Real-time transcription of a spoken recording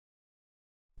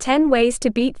10 ways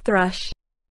to beat thrush.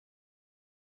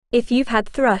 If you've had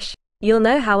thrush, you'll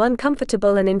know how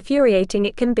uncomfortable and infuriating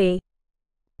it can be.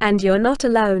 And you're not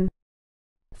alone.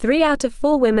 3 out of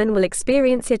 4 women will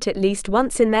experience it at least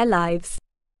once in their lives.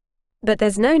 But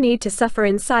there's no need to suffer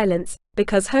in silence,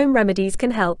 because home remedies can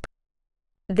help.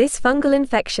 This fungal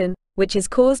infection, which is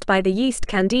caused by the yeast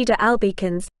Candida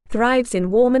albicans, thrives in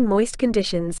warm and moist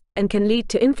conditions, and can lead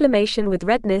to inflammation with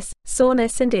redness,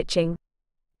 soreness and itching.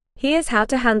 Here's how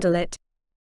to handle it.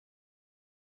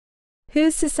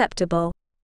 Who's susceptible?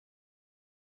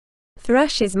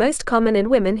 Thrush is most common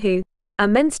in women who are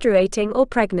menstruating or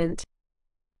pregnant,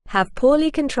 have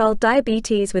poorly controlled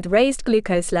diabetes with raised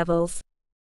glucose levels,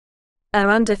 are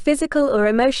under physical or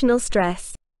emotional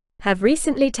stress, have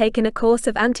recently taken a course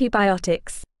of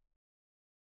antibiotics.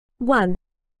 1.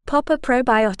 Pop a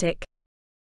probiotic.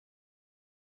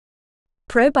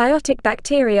 Probiotic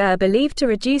bacteria are believed to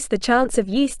reduce the chance of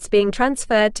yeasts being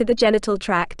transferred to the genital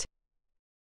tract.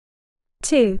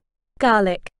 2.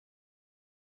 Garlic.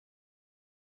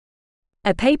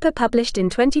 A paper published in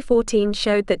 2014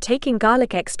 showed that taking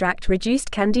garlic extract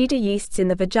reduced Candida yeasts in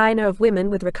the vagina of women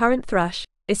with recurrent thrush,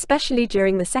 especially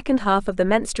during the second half of the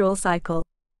menstrual cycle.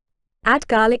 Add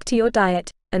garlic to your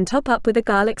diet, and top up with a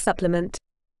garlic supplement.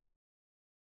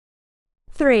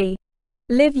 3.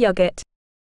 Live yogurt.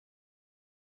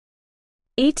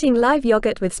 Eating live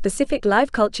yogurt with specific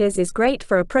live cultures is great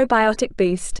for a probiotic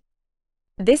boost.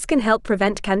 This can help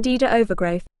prevent Candida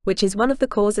overgrowth, which is one of the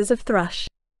causes of thrush.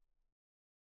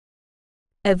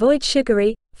 Avoid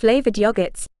sugary, flavored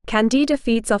yogurts. Candida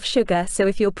feeds off sugar, so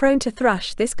if you're prone to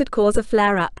thrush, this could cause a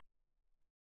flare-up.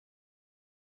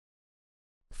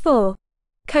 4.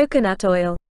 Coconut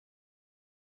oil.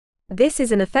 This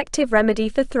is an effective remedy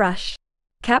for thrush.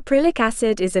 Caprylic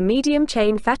acid is a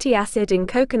medium-chain fatty acid in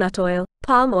coconut oil,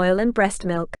 palm oil and breast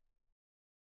milk.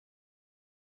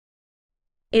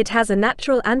 It has a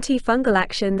natural antifungal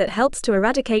action that helps to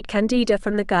eradicate Candida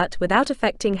from the gut without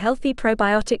affecting healthy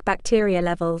probiotic bacteria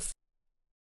levels.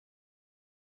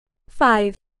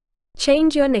 5.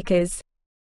 Change your knickers.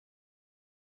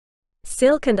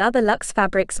 Silk and other luxe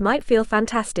fabrics might feel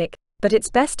fantastic, but it's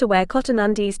best to wear cotton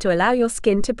undies to allow your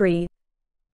skin to breathe.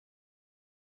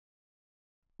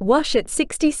 Wash at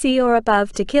 60 C or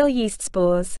above to kill yeast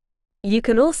spores. You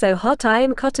can also hot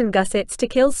iron cotton gussets to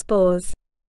kill spores.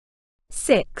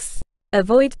 6.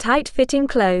 Avoid tight-fitting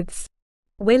clothes.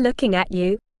 We're looking at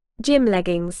you. Gym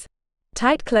leggings.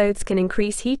 Tight clothes can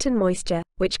increase heat and moisture,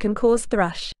 which can cause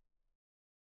thrush.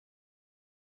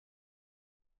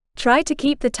 Try to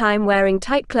keep the time wearing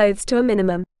tight clothes to a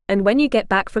minimum, and when you get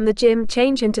back from the gym,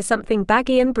 change into something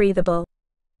baggy and breathable.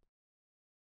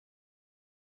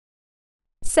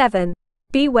 7.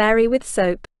 Be wary with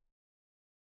soap.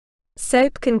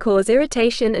 Soap can cause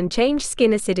irritation and change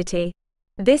skin acidity.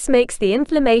 This makes the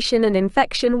inflammation and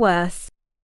infection worse.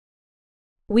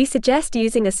 We suggest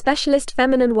using a specialist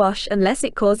feminine wash unless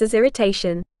it causes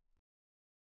irritation.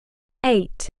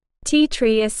 8. Tea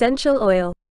tree essential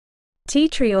oil. Tea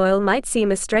tree oil might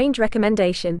seem a strange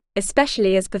recommendation,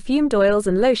 especially as perfumed oils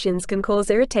and lotions can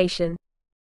cause irritation.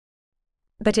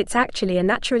 But it's actually a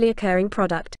naturally occurring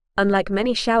product, unlike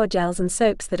many shower gels and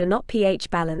soaps that are not pH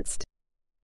balanced.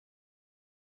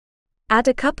 Add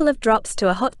a couple of drops to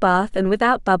a hot bath and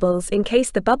without bubbles in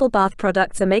case the bubble bath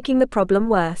products are making the problem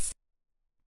worse.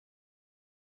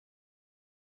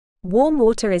 Warm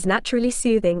water is naturally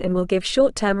soothing and will give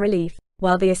short-term relief,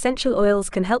 while the essential oils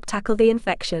can help tackle the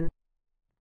infection.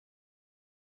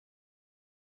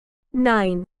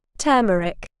 9.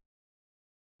 Turmeric.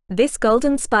 This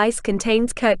golden spice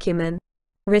contains curcumin.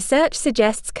 Research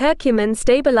suggests curcumin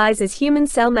stabilizes human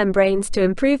cell membranes to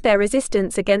improve their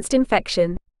resistance against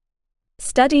infection.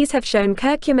 Studies have shown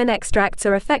curcumin extracts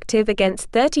are effective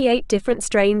against 38 different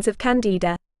strains of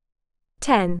Candida.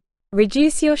 10.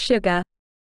 Reduce your sugar.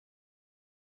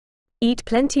 Eat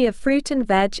plenty of fruit and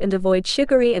veg and avoid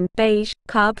sugary and beige,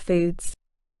 carb foods.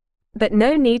 But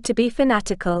no need to be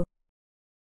fanatical.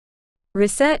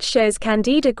 Research shows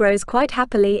Candida grows quite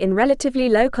happily in relatively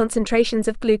low concentrations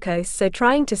of glucose, so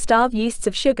trying to starve yeasts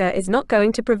of sugar is not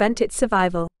going to prevent its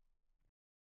survival.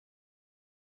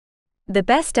 The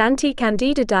best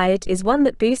anti-Candida diet is one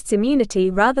that boosts immunity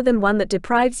rather than one that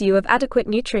deprives you of adequate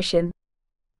nutrition.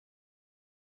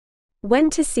 When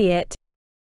to see it.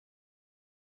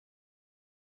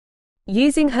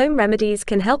 Using home remedies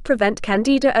can help prevent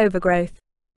Candida overgrowth.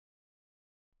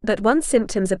 But once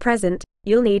symptoms are present,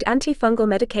 you'll need antifungal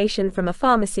medication from a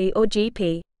pharmacy or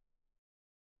GP.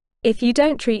 If you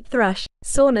don't treat thrush,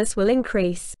 soreness will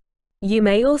increase. You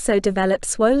may also develop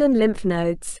swollen lymph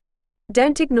nodes.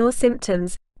 Don't ignore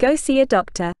symptoms, go see a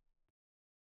doctor.